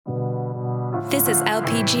This is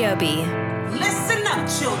LP Giobbi. Listen up,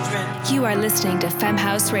 children. You are listening to Femme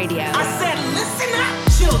House Radio. I said listen up,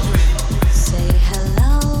 children. Say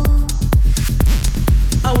hello.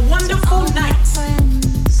 A wonderful night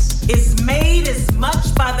is made as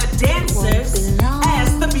much by the dancers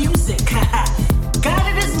as the music.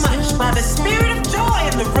 Guided as much by the spirit of joy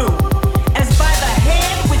in the room as by the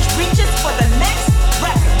hand which reaches for the next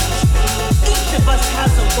record. Each of us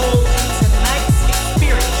has a role in tonight's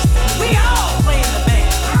experience. We all play in the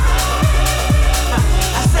band.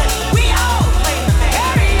 I said, we all play in the band.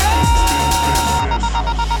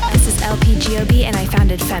 This is LP Giobbi, and I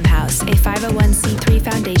founded Femme House, a 501c3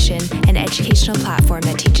 foundation and educational platform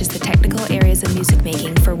that teaches the technical areas of music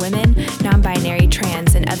making for women, non-binary,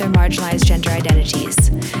 trans, and other marginalized gender identities.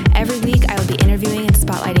 Every week, I will be interviewing and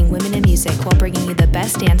spotlighting women in music while bringing you the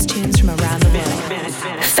best dance tunes from around the world.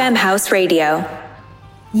 Femme House Radio.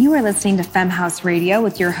 You are listening to Femme House Radio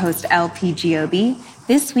with your host, LP Giobbi.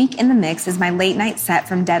 This week in the mix is my late night set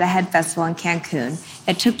from Dead Ahead Festival in Cancun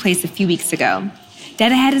that took place a few weeks ago.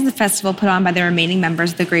 Dead Ahead is a festival put on by the remaining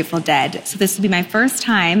members of the Grateful Dead, so this will be my first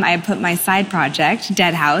time I have put my side project,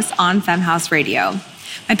 Dead House, on Femme House Radio.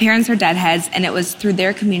 My parents are Deadheads, and it was through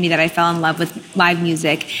their community that I fell in love with live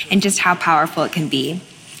music and just how powerful it can be.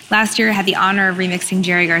 Last year, I had the honor of remixing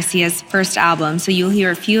Jerry Garcia's first album, so you'll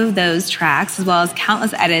hear a few of those tracks, as well as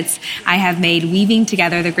countless edits I have made weaving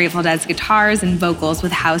together the Grateful Dead's guitars and vocals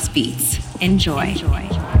with house beats. Enjoy.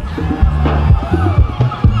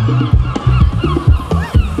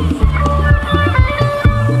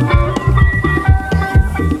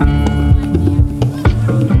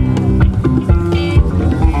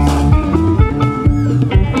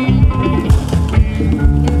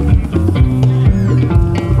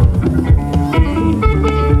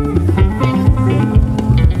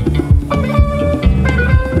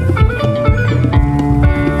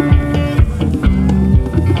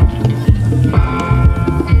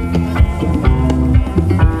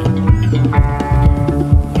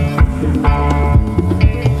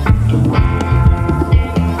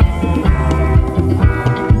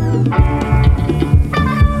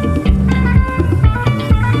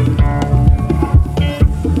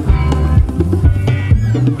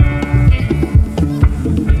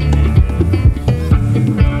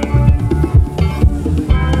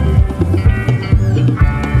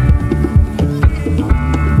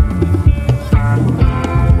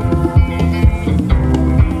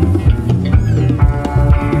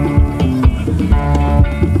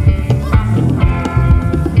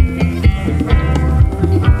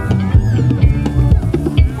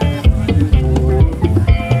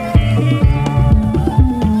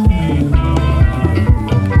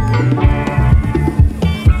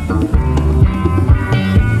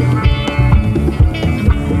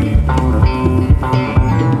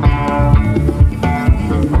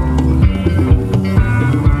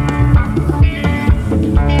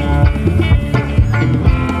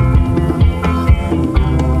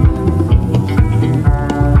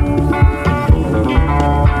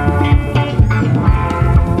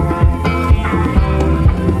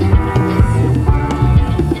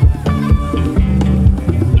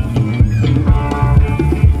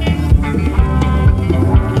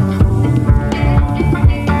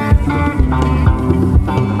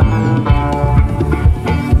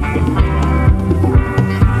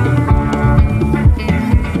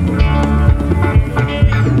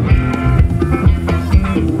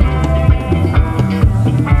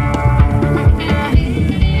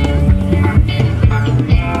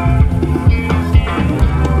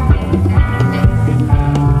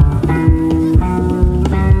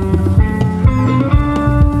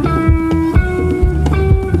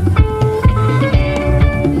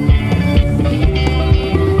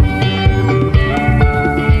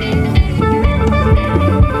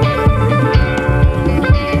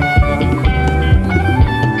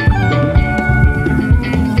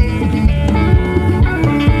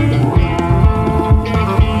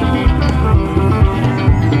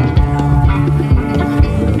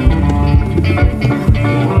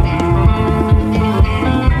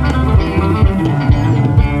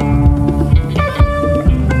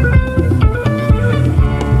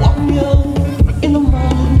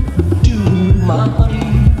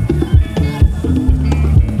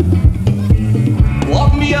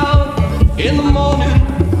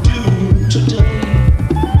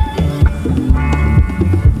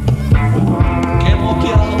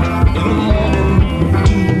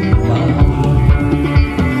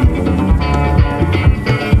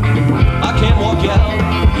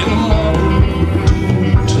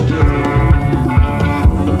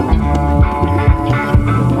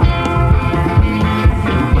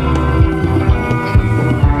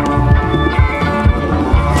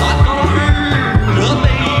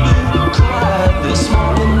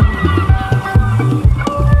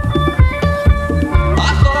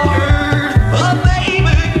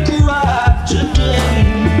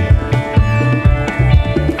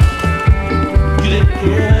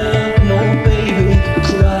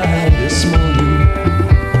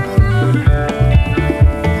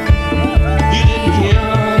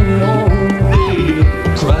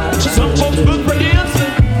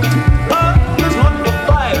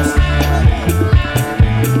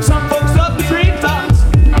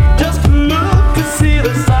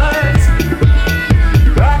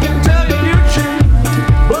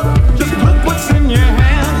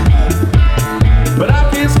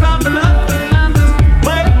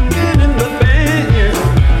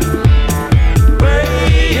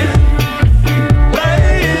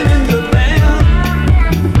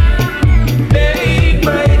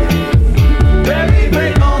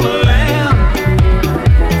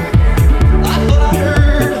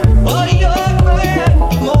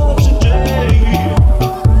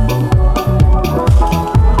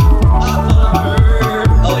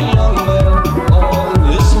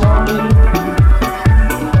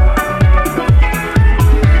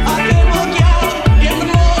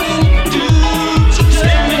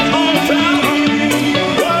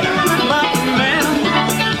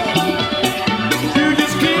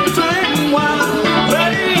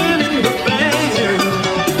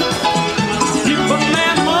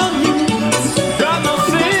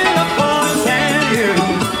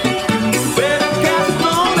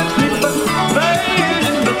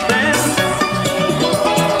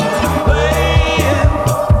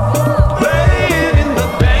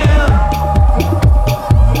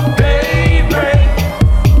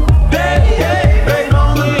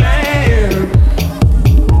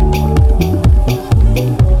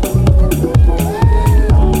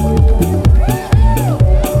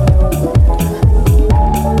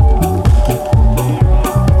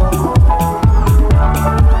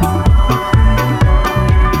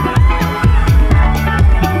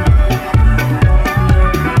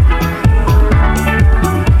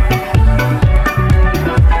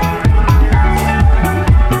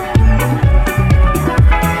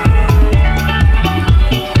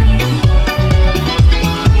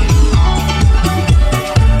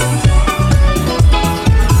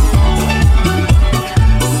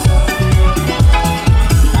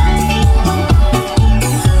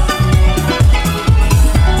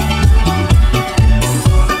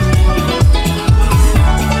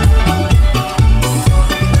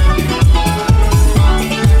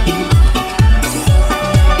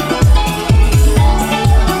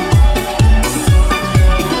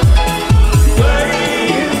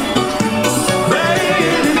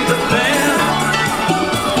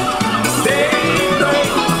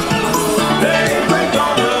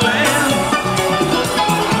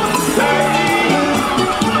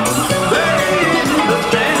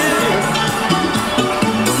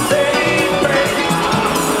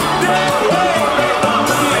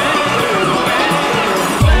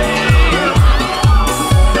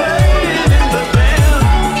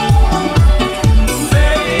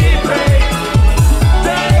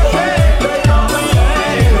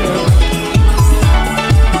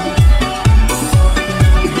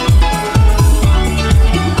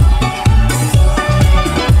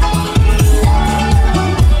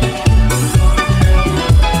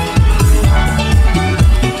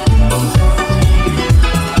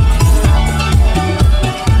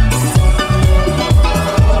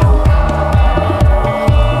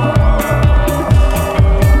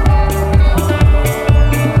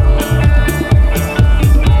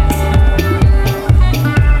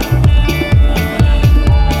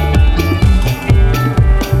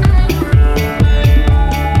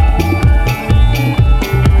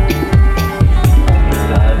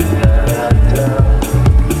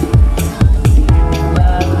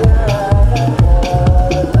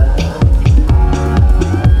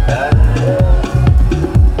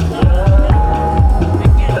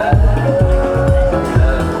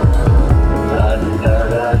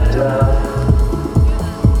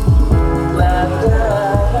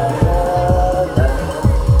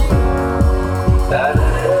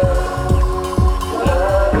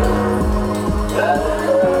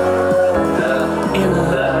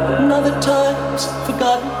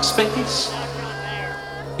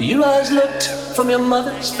 Your eyes looked from your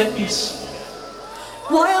mother's face,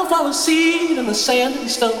 wildflower seed in the sand and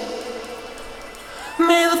stone.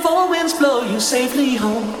 May the four winds blow you safely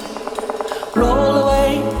home. Roll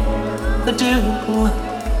away the dew,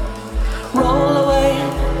 roll away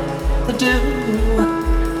the dew,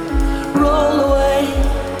 roll away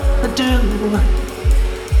the dew,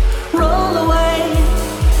 roll away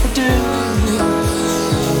the dew.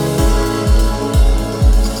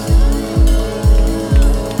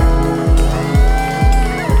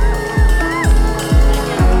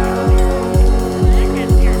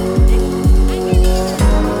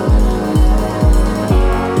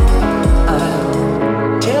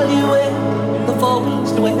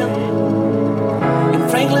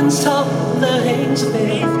 Franklin's top, the hangs of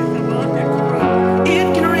day.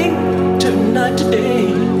 It can ring tonight, today.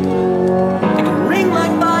 It can ring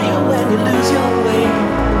like fire when you lose your way.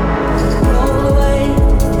 Roll away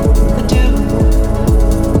the dew,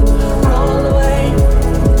 roll away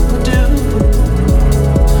the dew,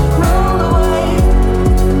 roll away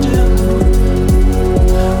the dew,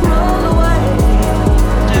 roll away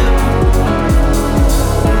the dew.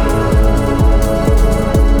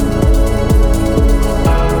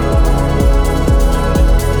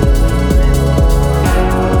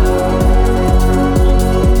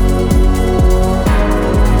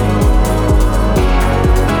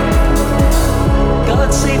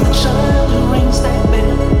 Save the child who rings that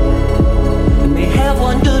bell. And they have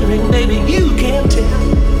one good ring, baby, you can't tell.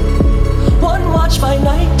 One watch by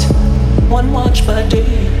night, one watch by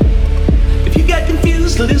day. If you get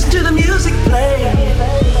confused, listen to the music play.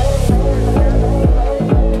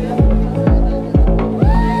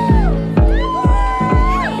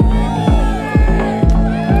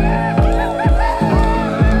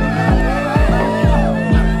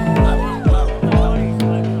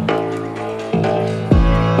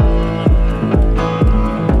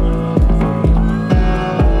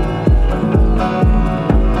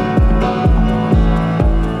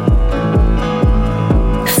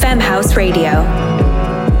 Radio.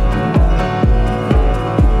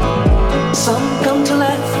 Some come to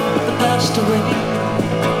laugh at the past away.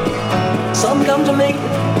 Some come to make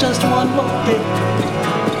just one more day.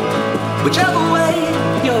 Whichever way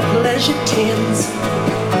your pleasure tends.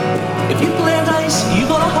 If you plant ice, you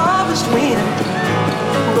gonna harvest wind.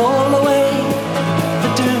 Roll away the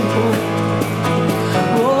dew,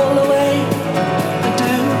 roll away the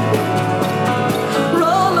dew,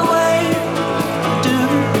 roll away the dew.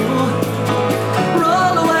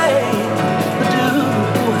 Roll away the dew,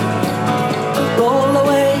 roll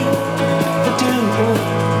away the dew,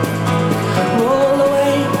 roll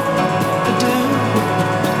away the dew,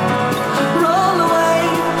 roll away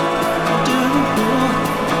the dew,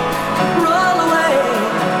 roll away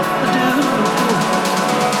the dew.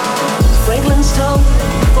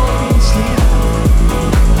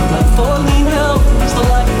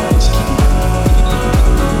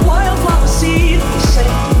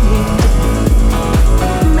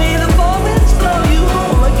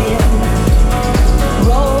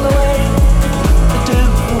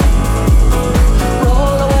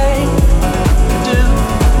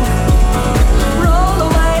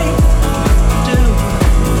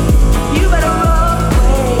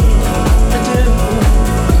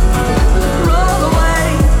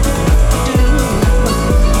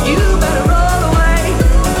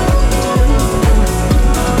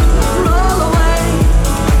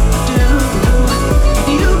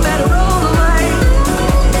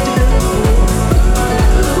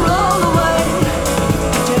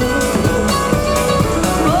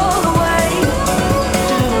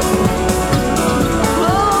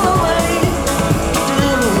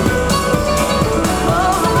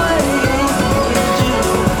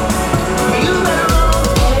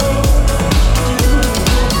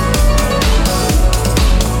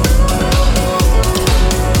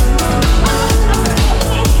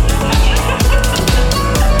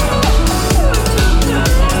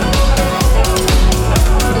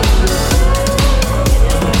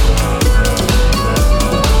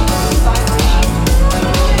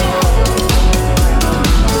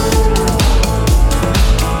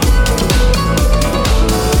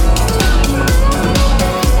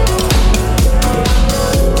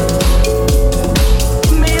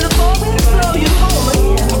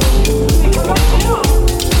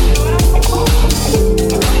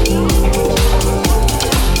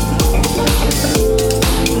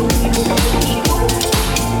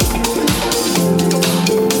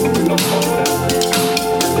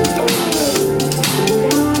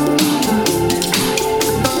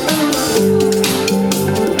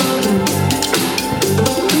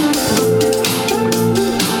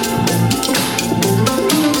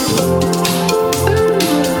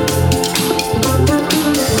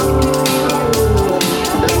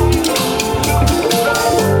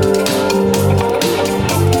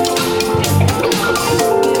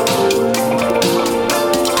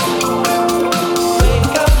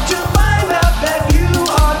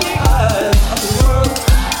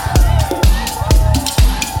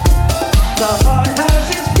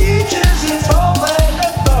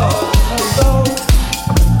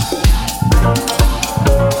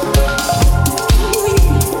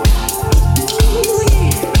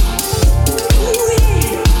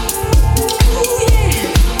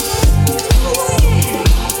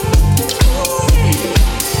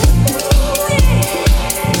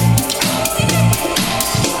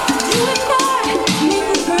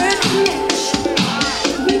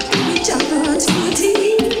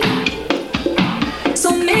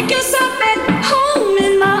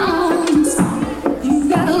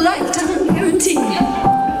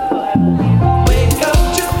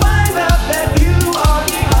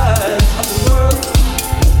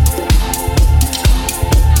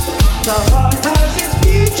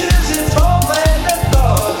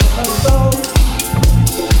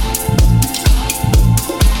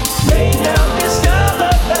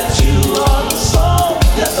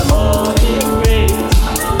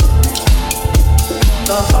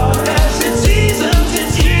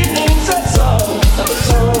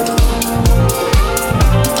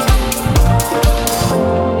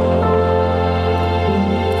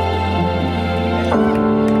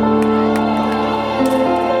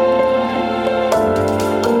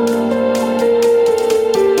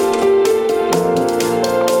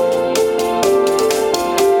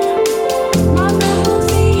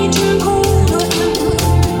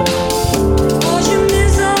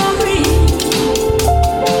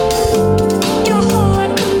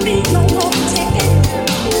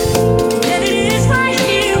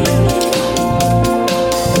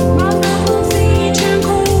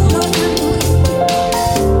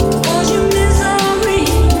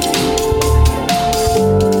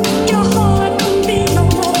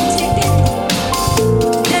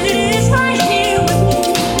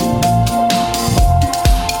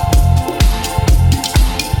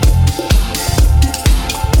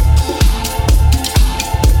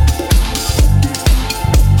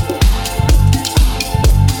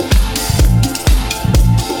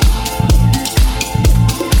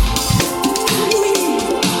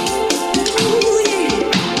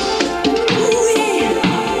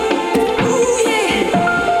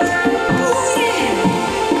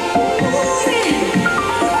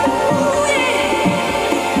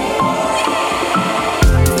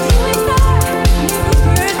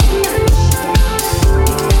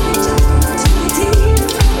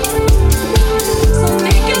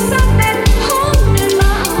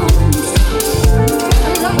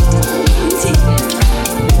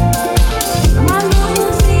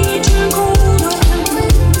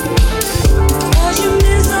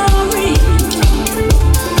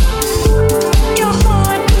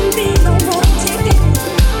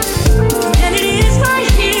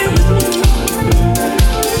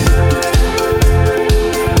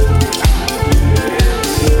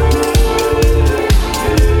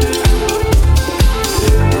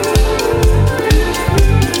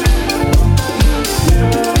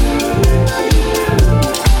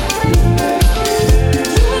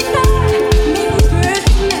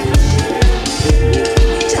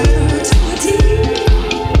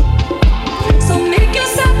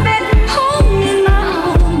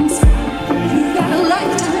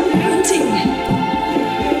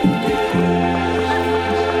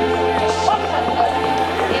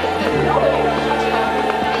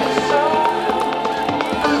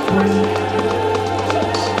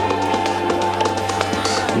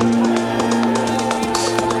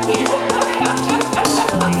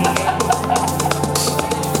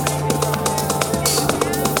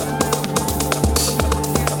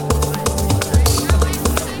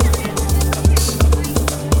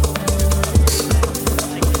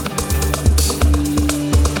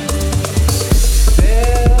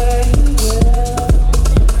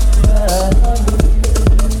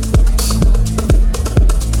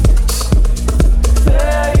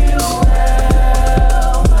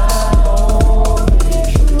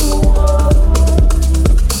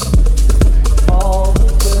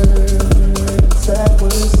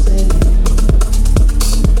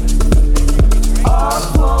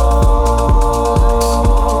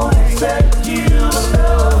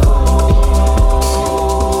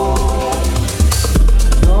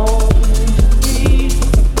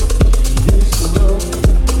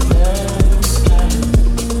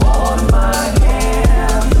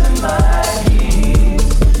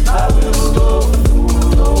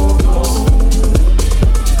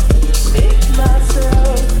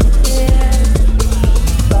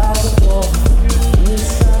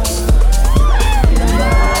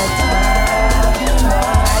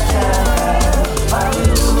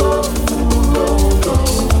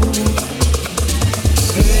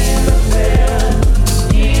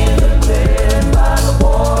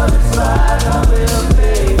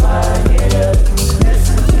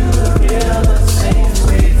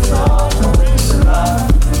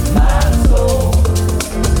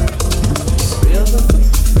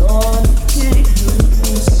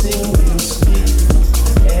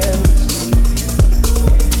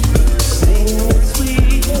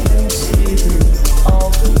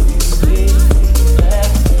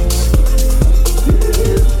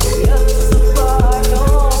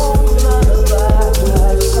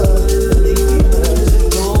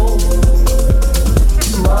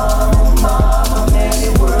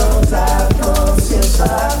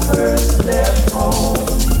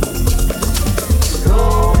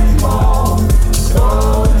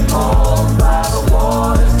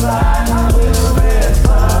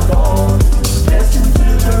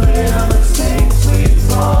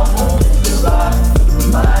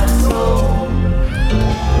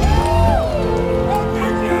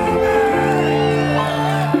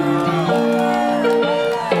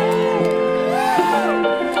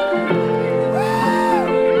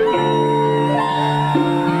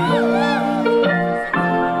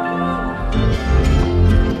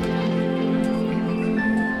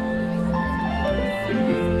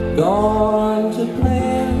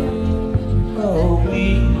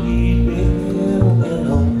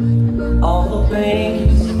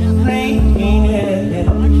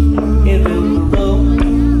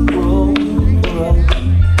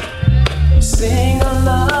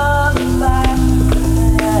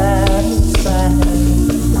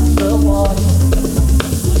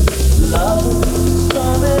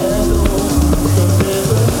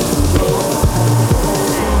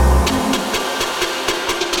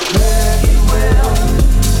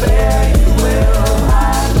 Fare you well,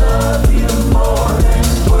 I love you more than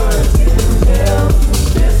words can tell.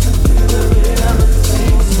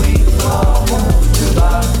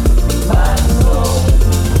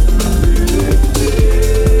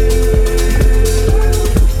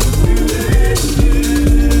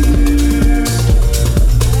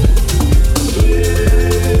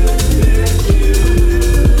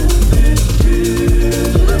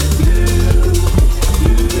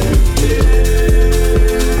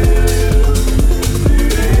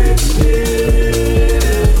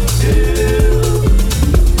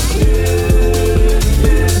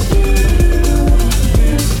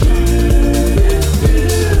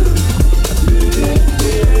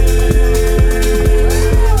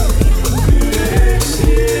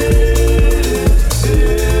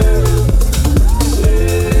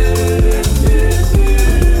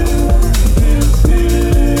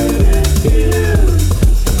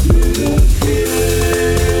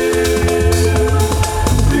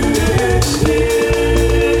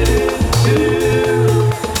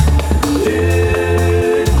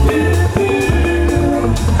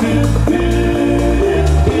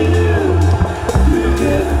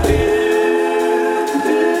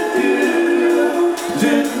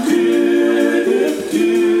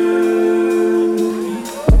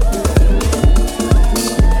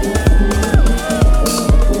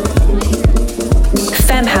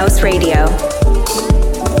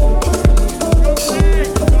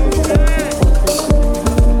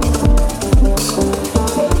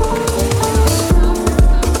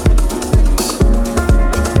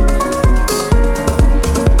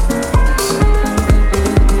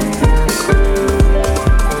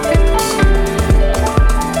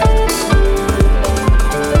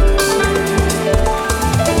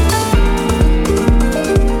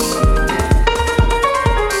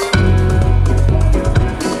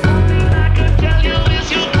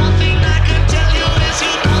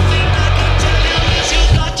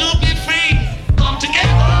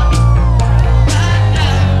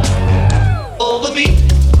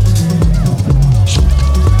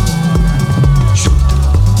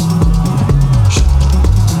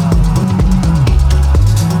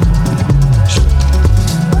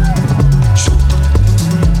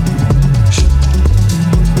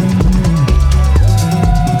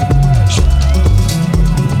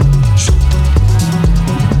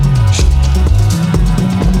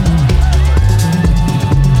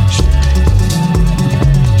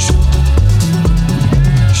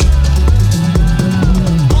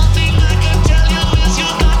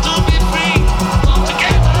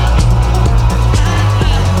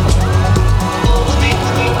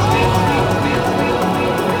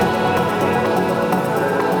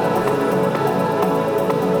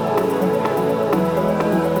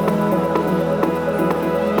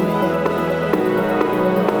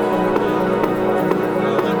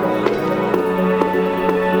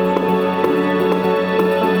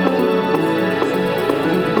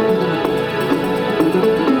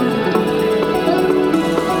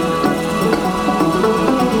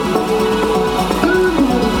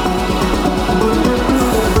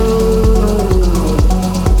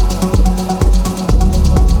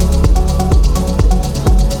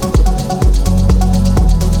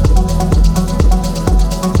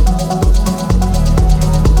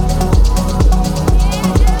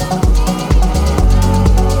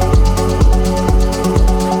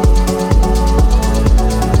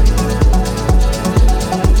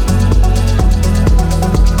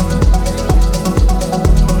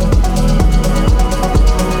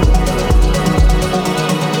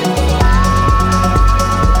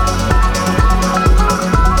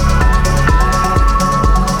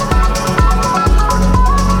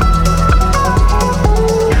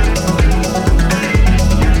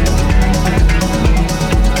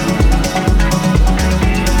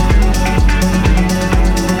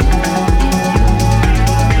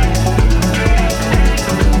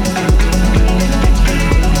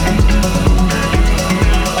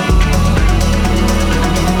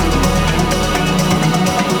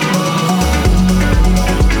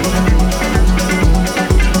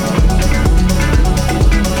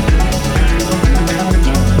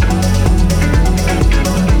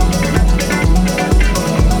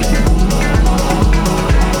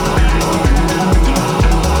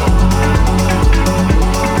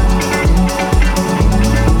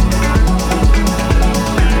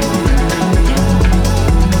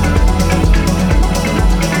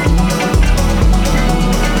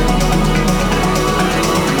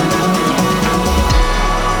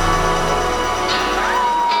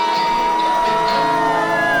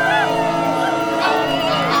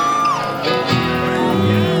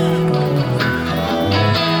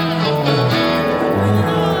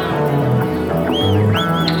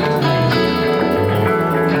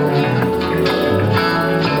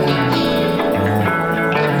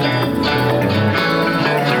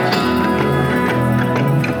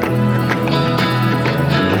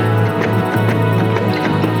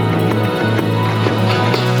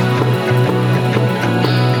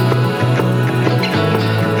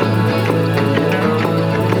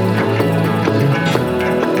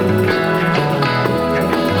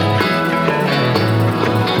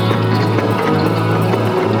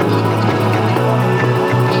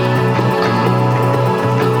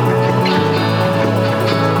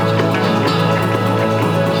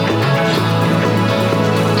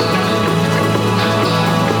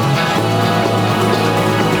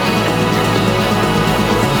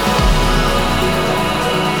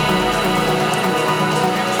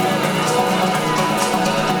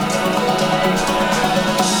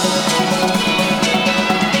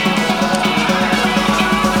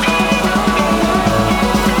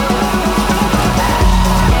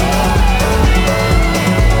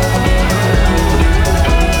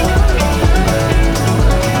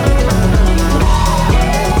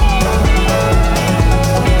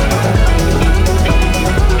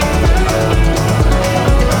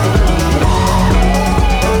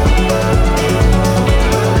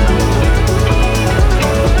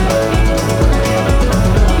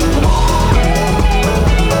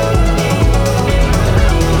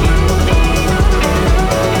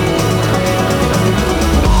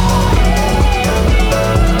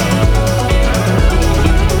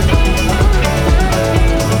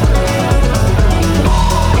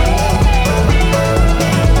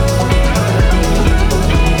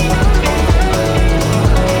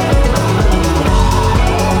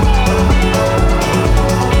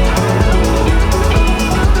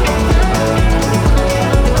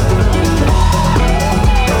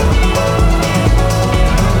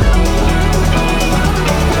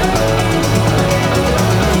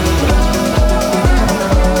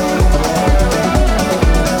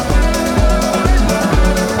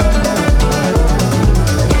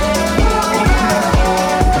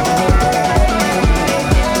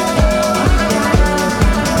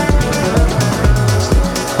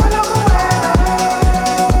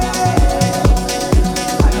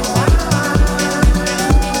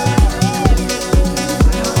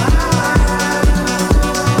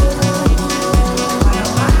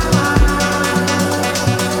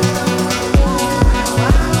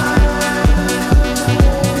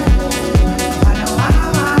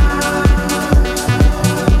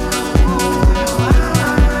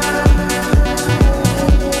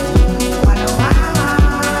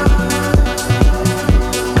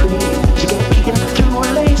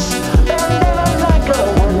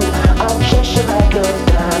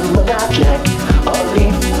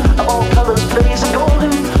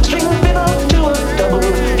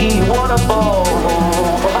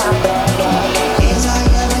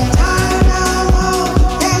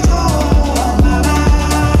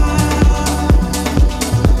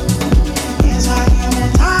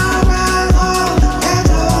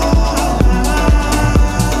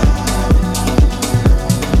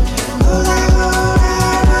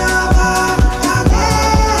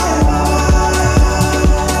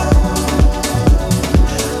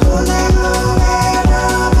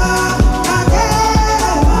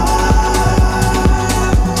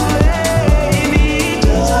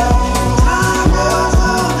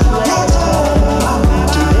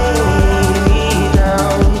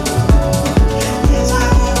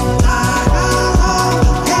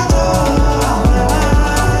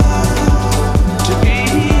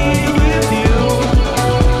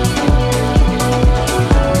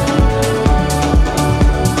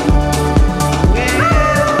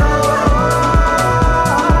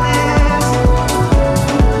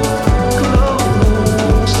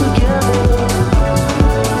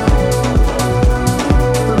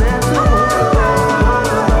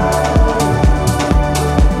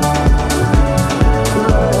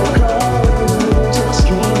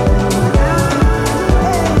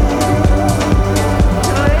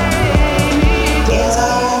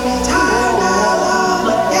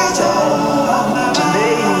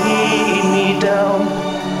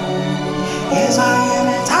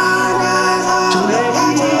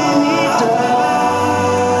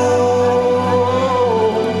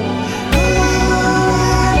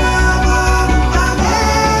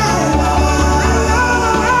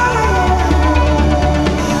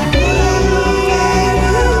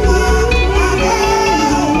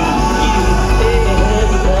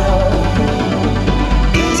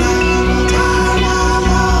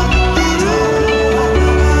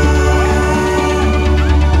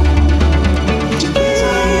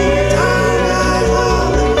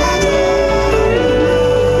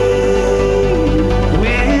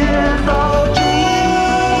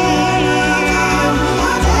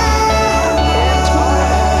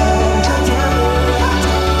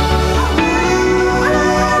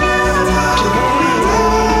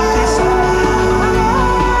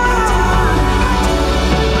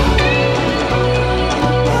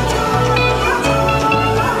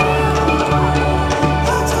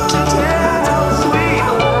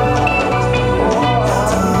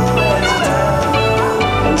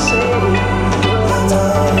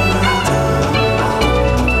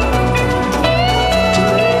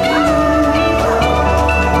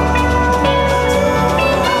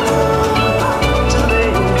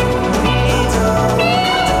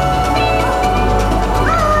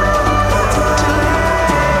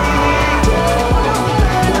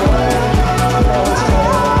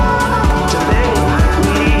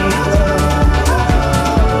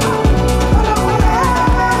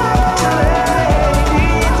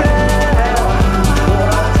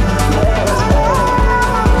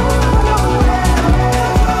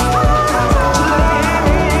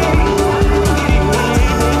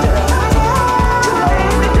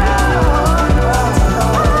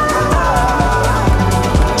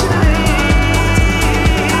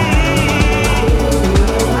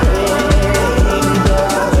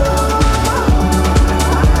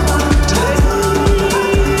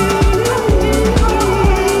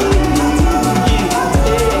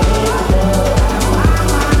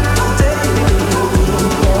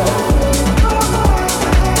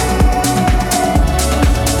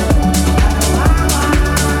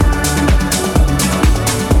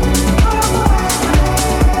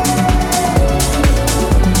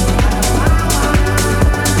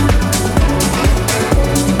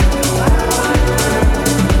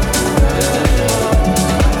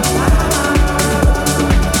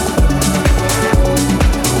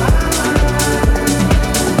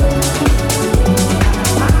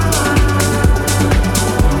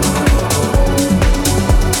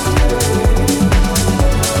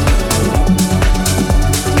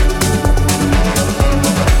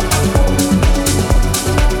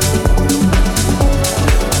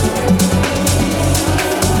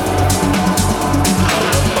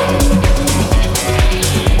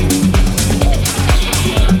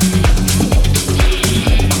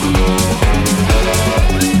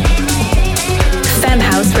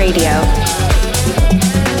 Radio.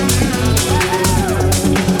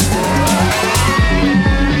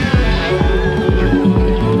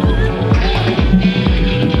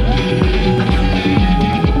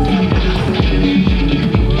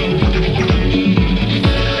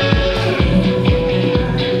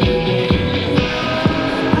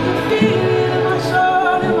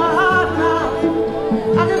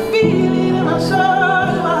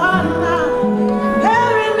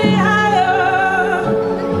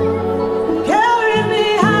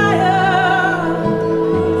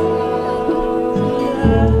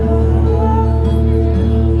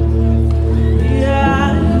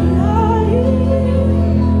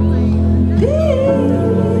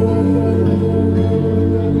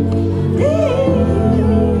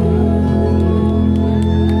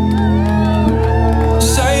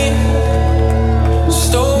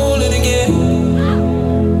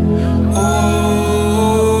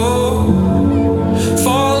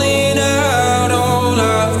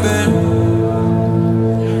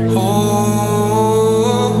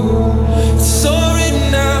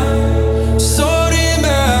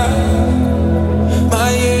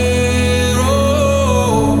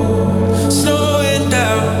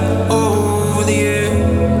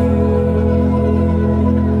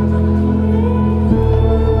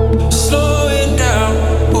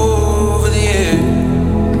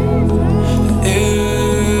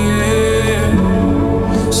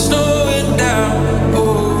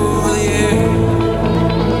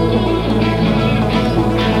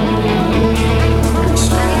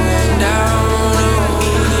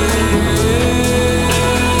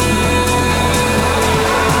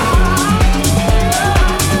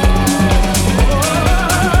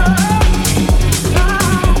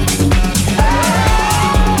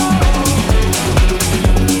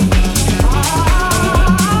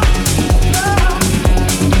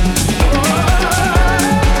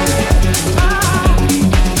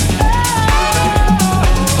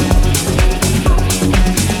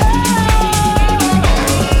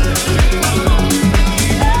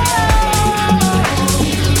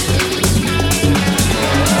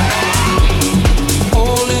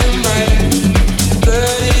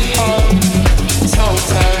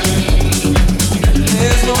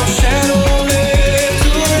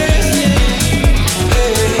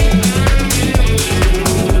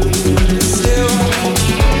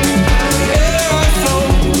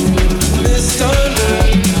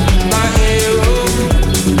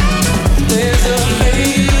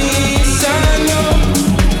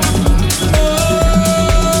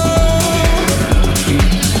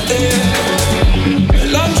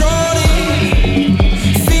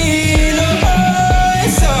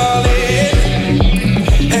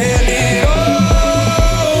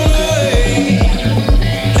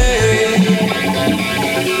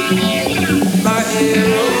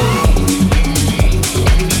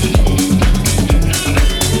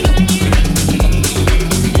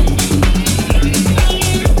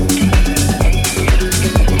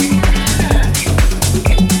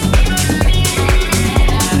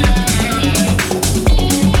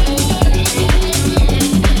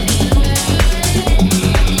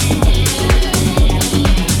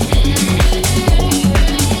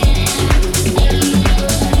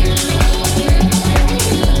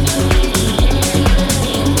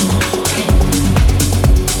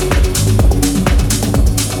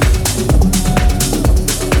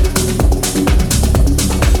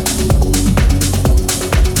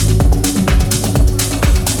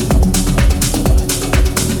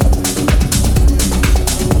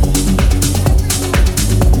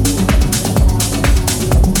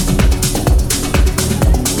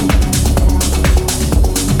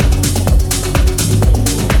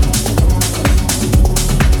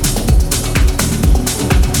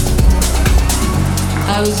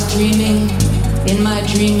 I was dreaming, in my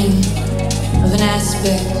dreaming, of an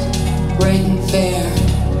aspect bright and fair.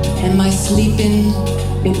 And my sleeping,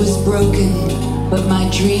 it was broken, but my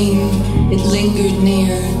dream, it lingered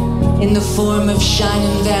near, in the form of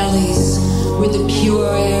shining valleys, where the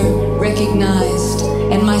pure air recognized,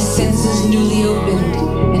 and my senses newly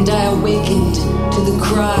opened, and I awakened to the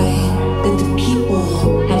cry that the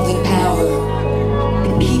people have the power.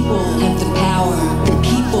 The people have the power. The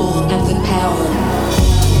people have the power.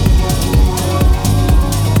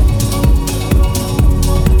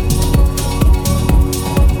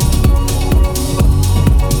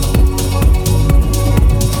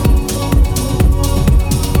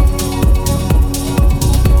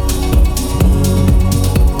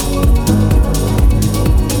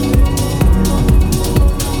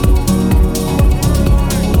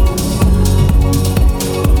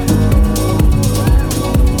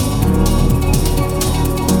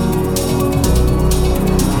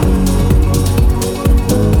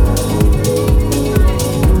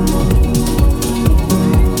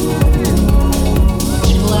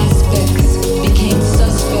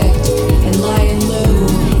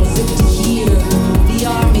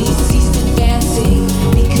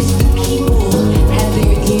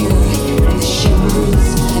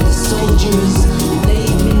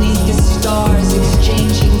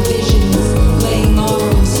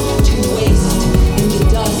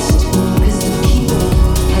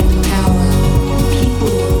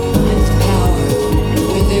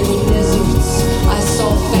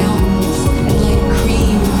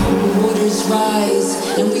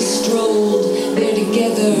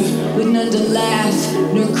 stand or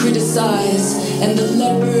laugh nor criticize, and the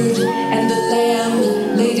leopard and the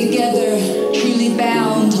lamb lay together, truly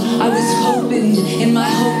bound. I was hoping, in my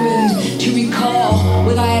hoping, to recall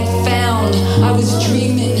what I had found. I was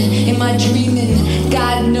dreaming, in my dreaming,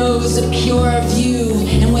 God knows a purer view.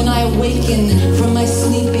 And when I awaken from my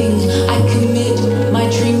sleeping, I commit my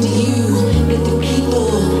dream to you. That the people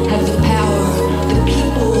have the power, the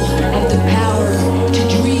people have the power to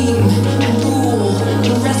dream, to rule,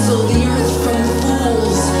 to wrestle the earth from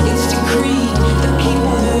fools. It's decreed, the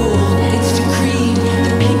people rule. It's decreed,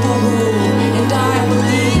 the people rule. And I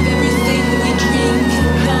believe everything we dream can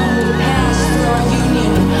come to pass through our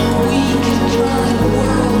union. We can turn the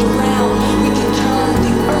world around. We can turn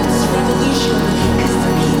the earth's revolution. 'Cause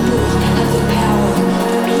the people have the power.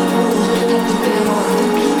 The people have the power. The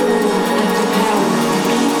people have the power. The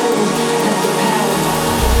people have the power.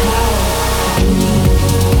 Power.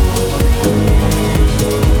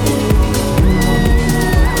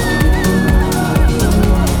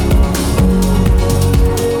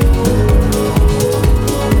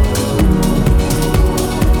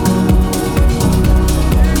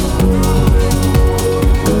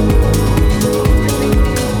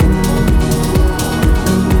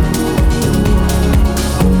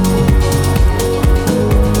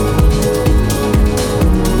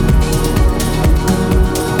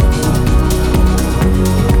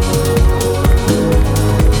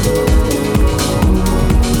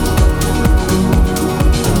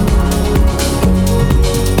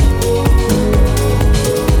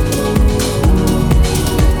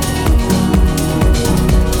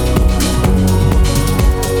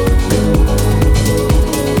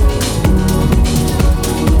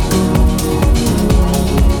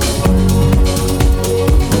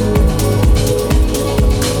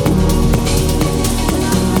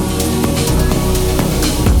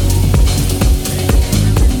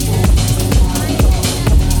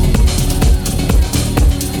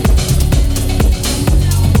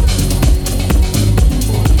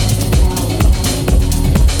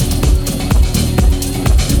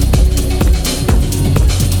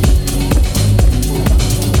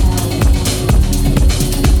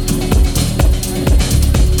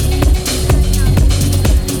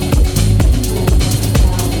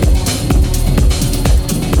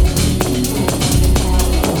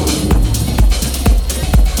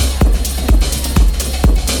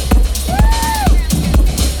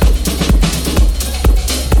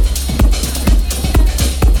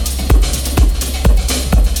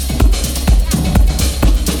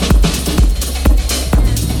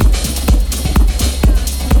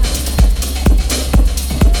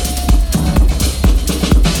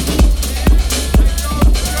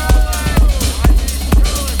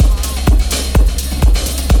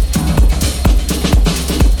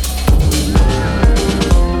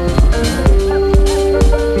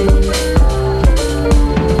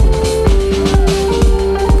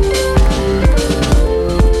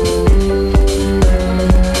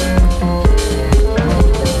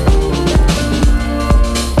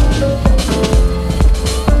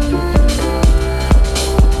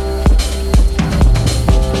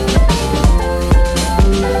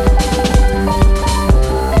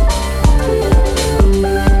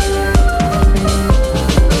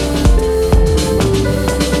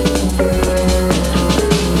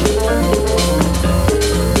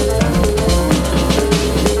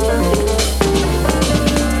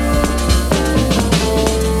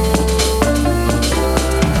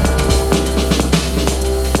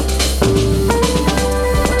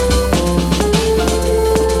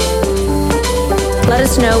 Let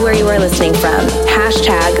us know where you are listening from.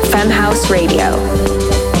 Hashtag Femme House Radio.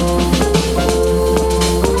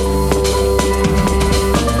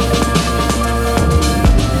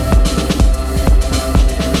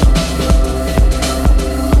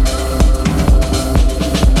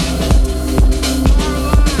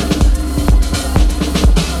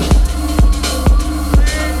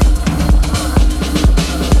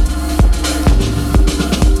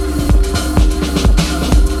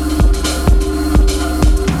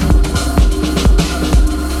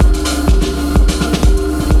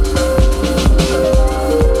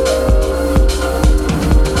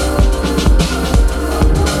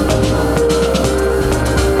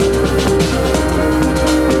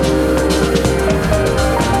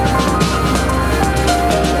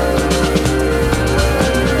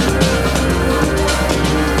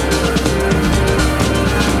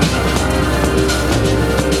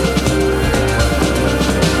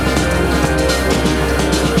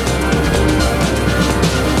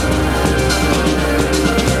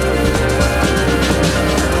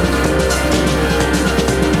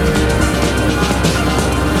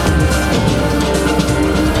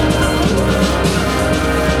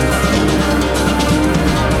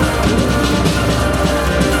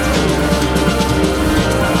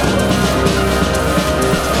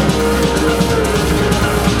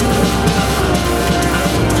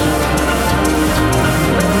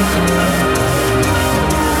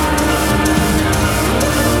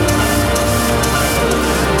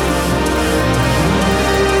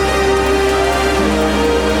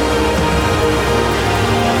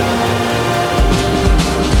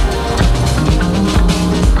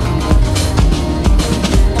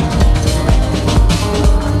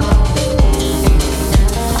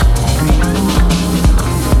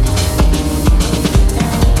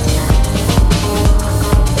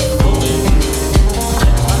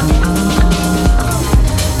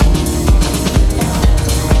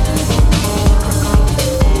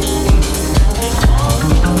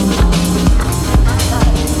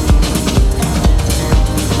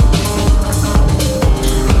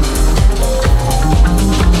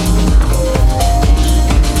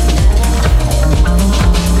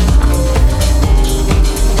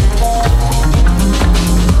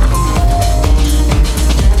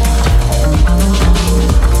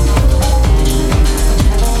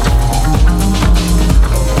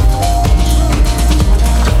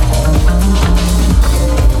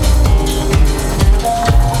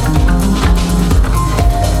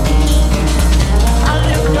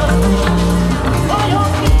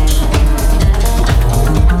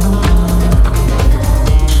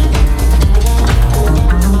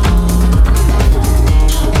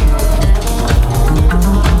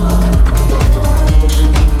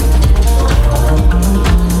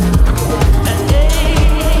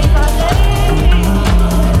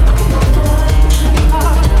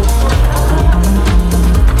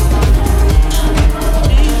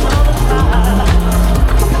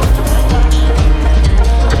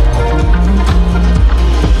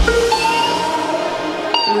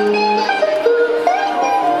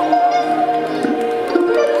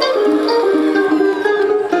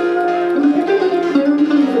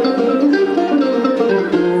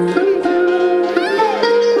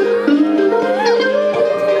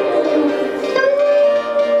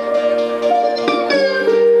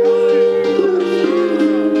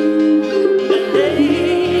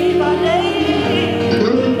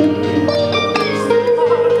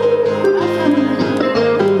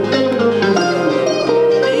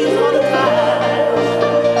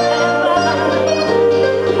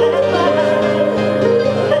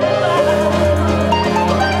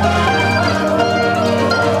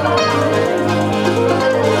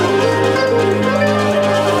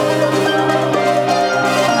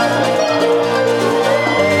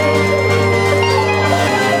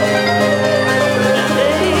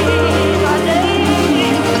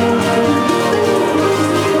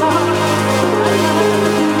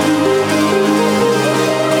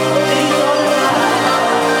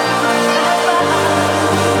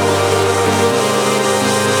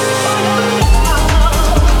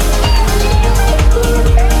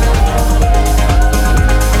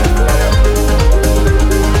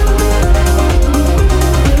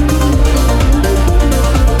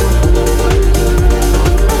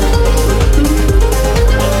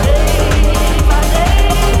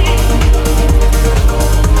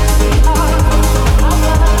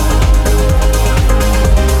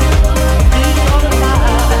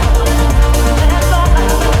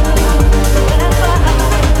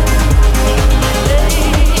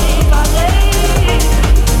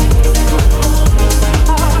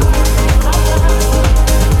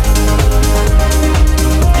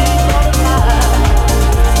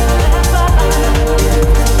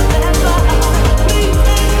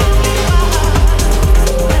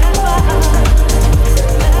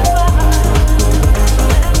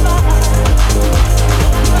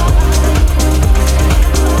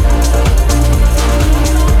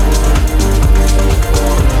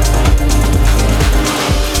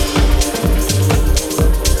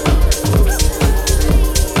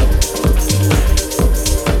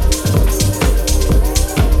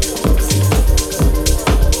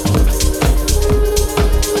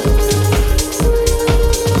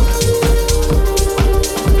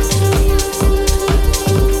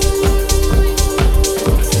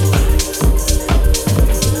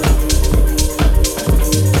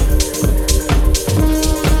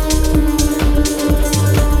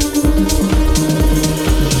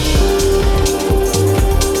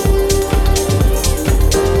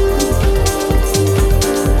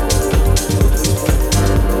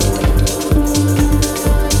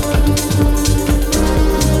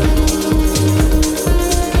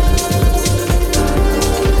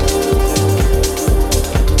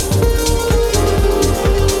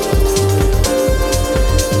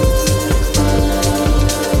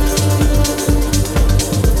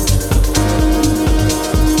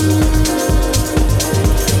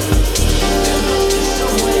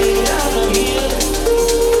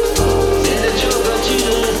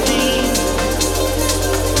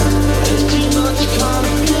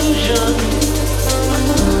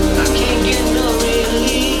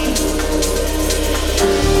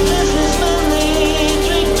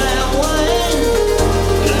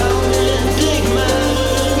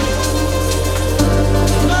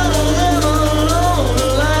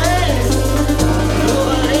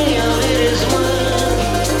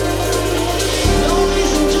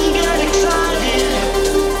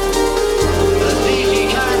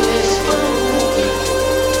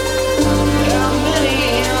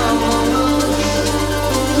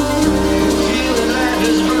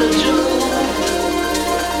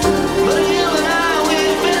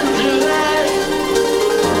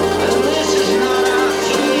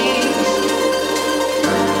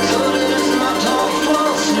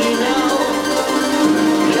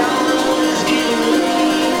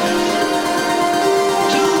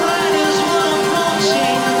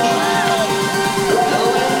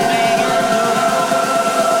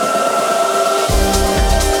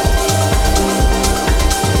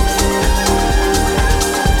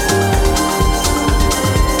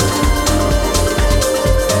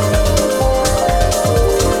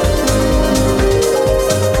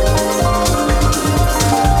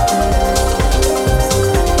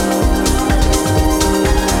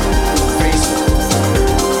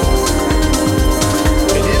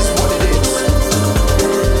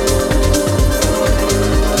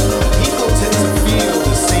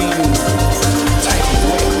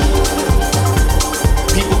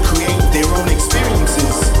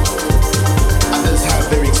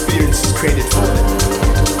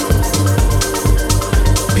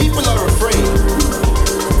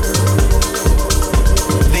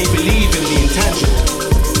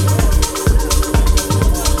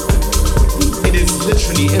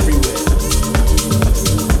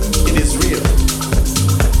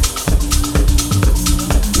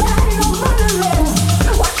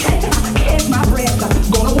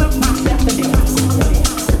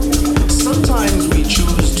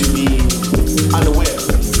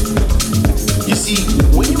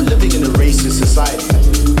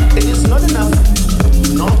 society. It is not enough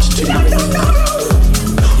not to be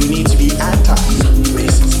racist. You need to be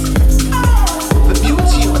anti-racist. The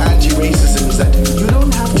beauty of anti-racism is that you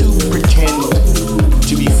don't have to pretend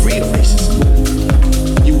to be free of racism.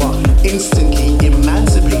 You are instantly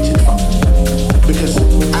emancipated from it. Because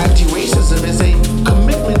anti-racism is a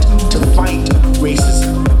commitment to fight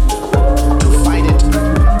racism. To fight it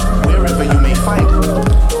wherever you may find it.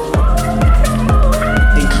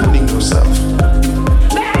 Including yourself.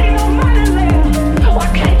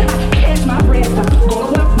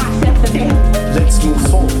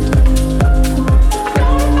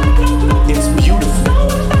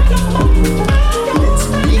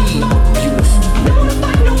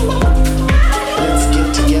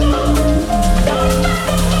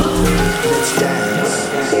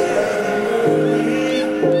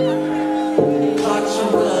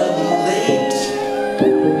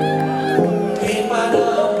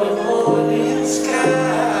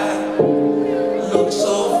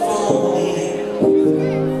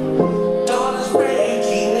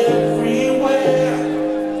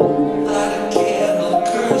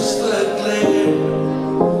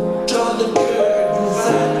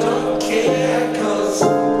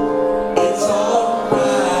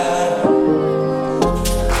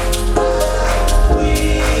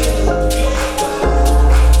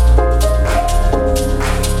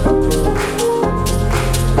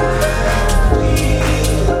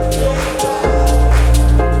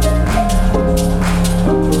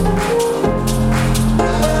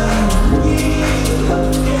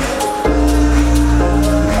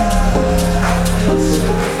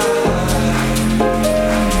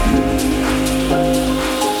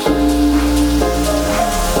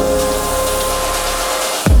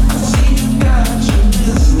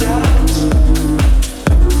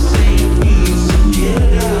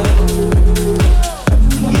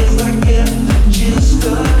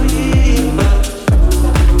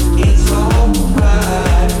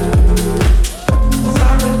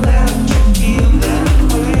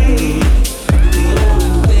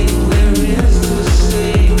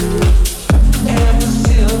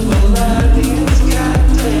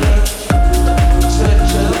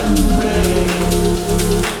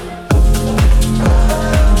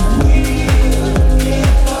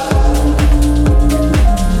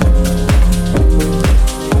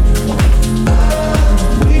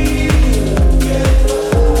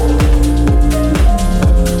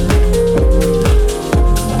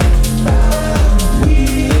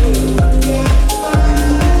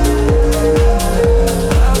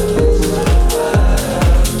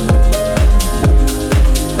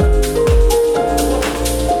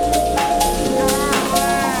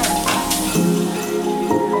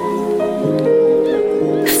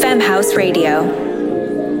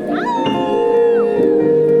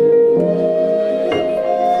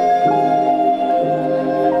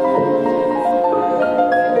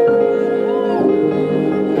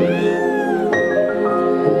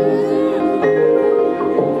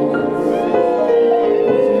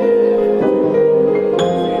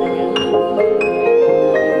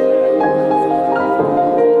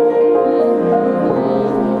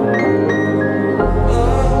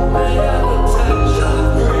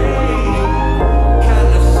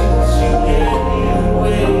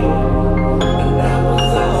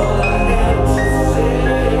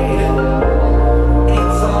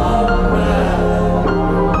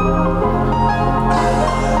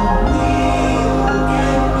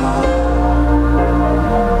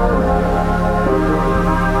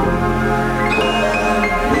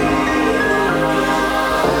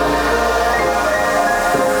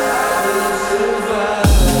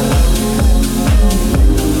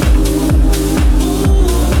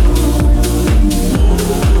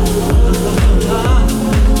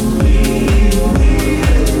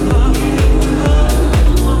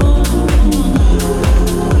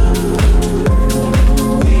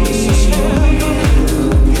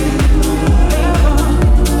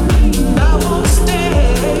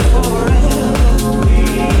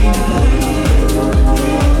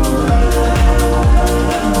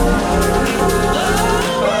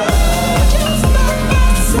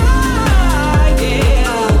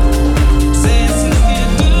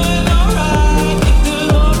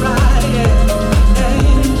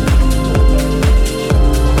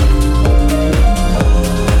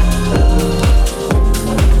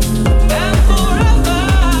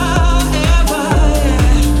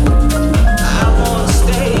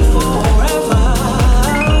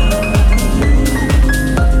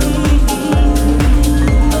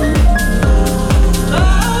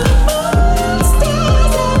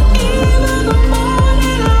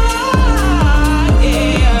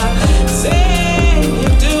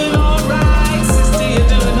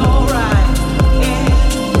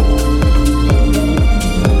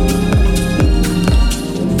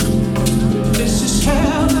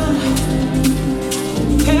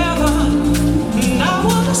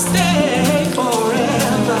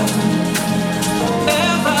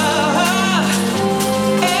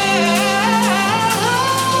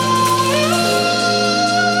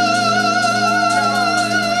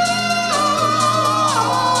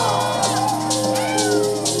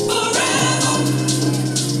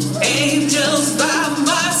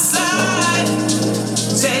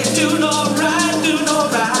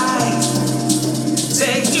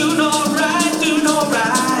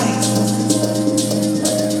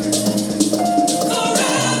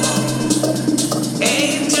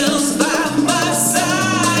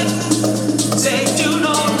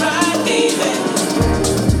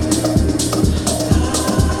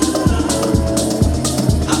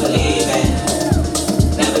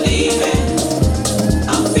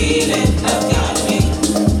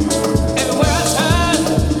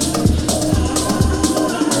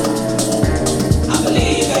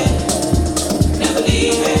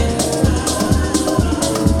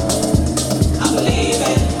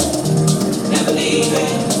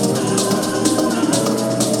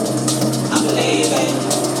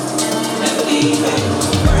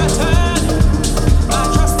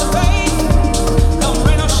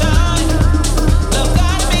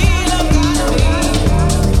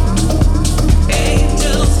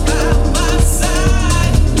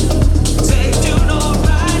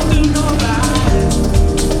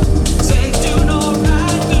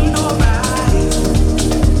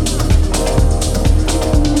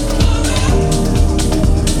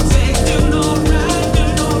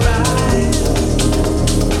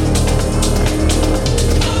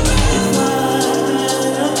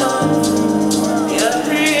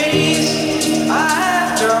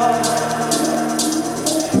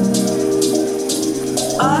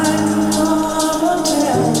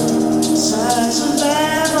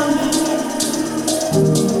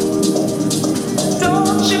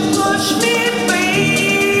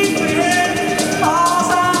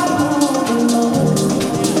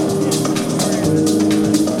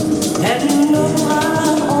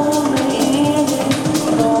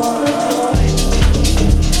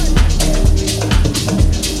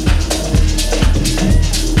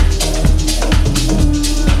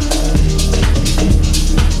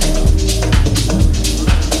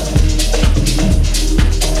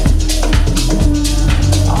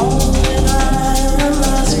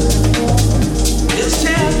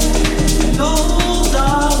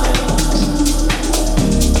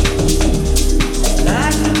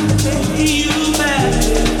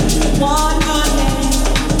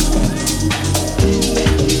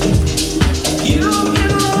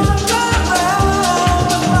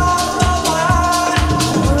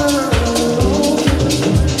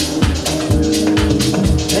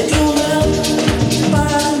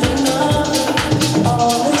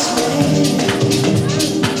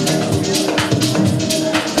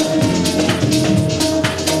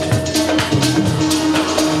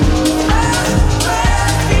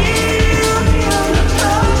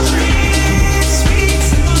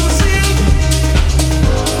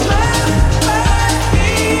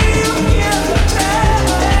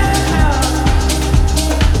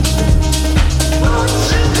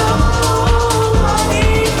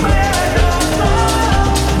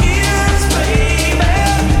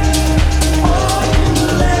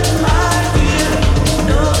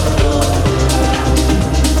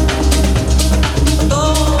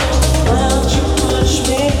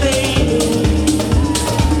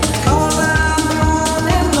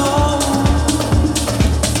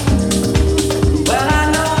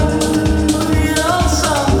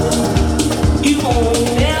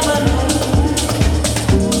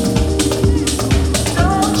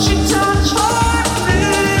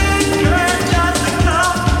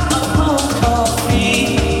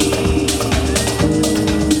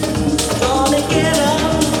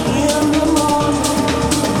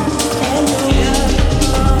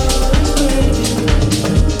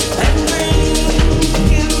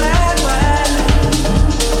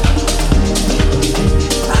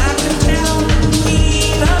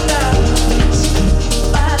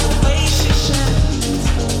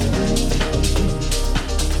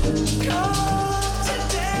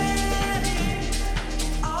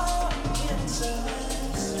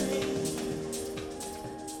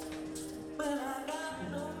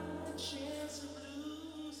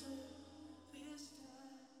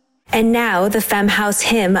 And now, the Femme House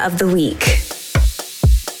hymn of the week.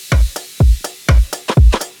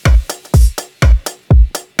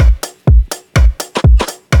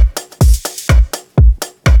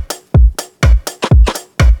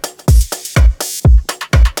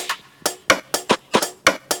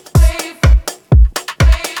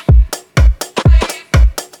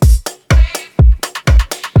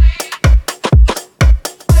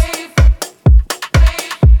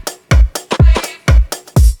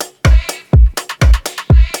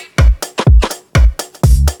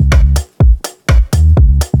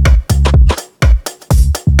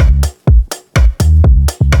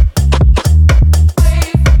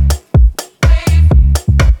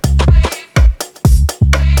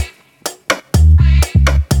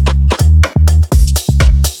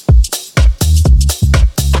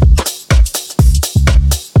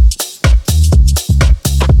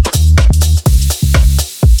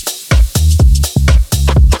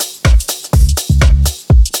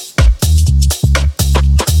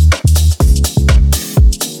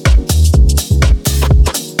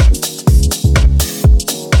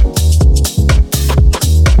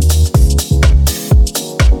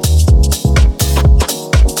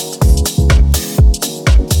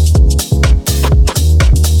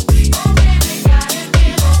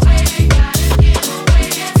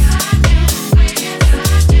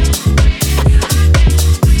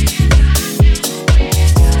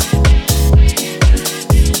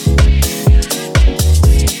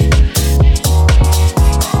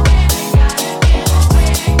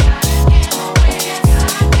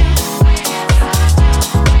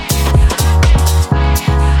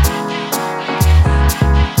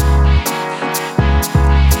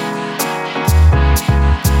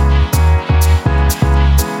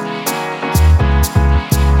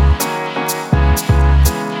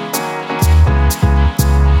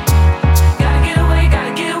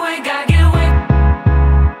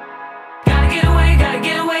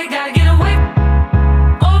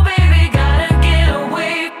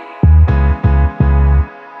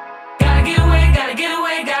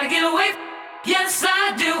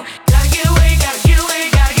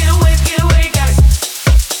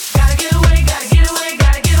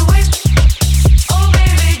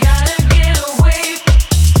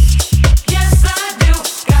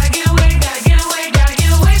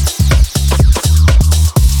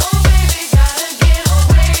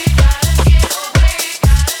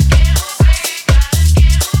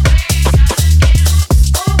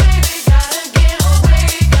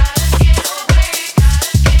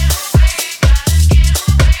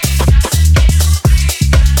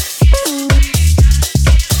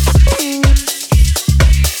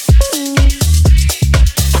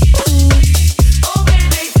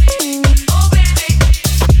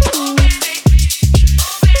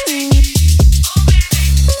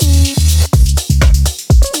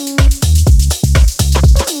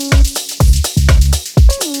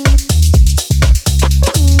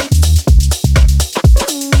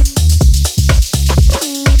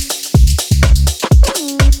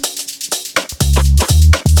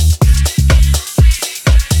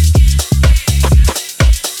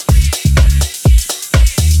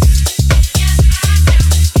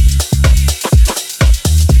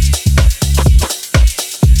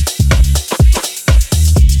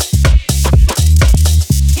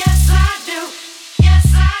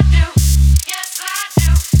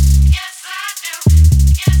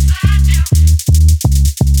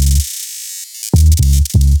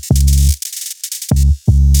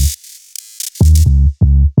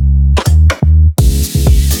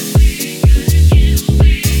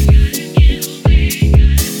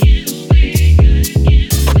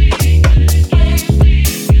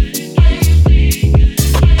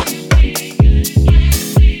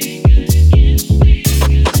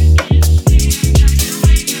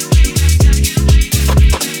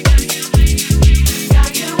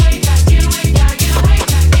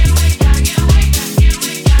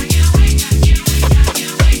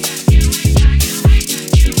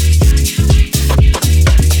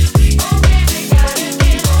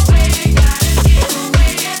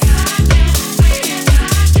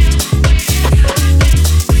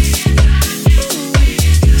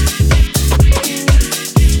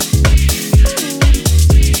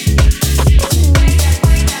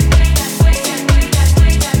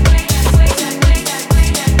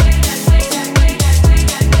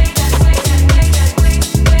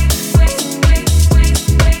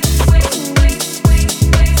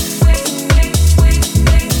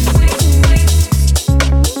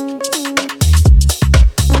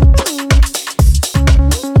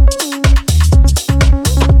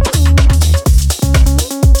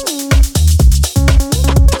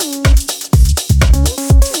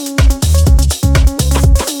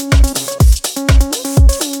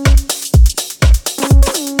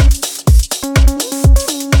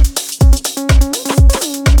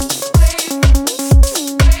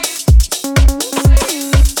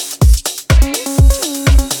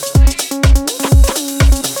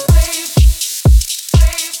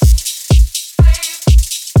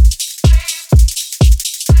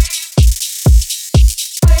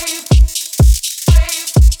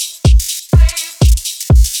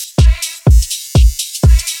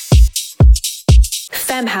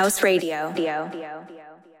 Femme House Radio.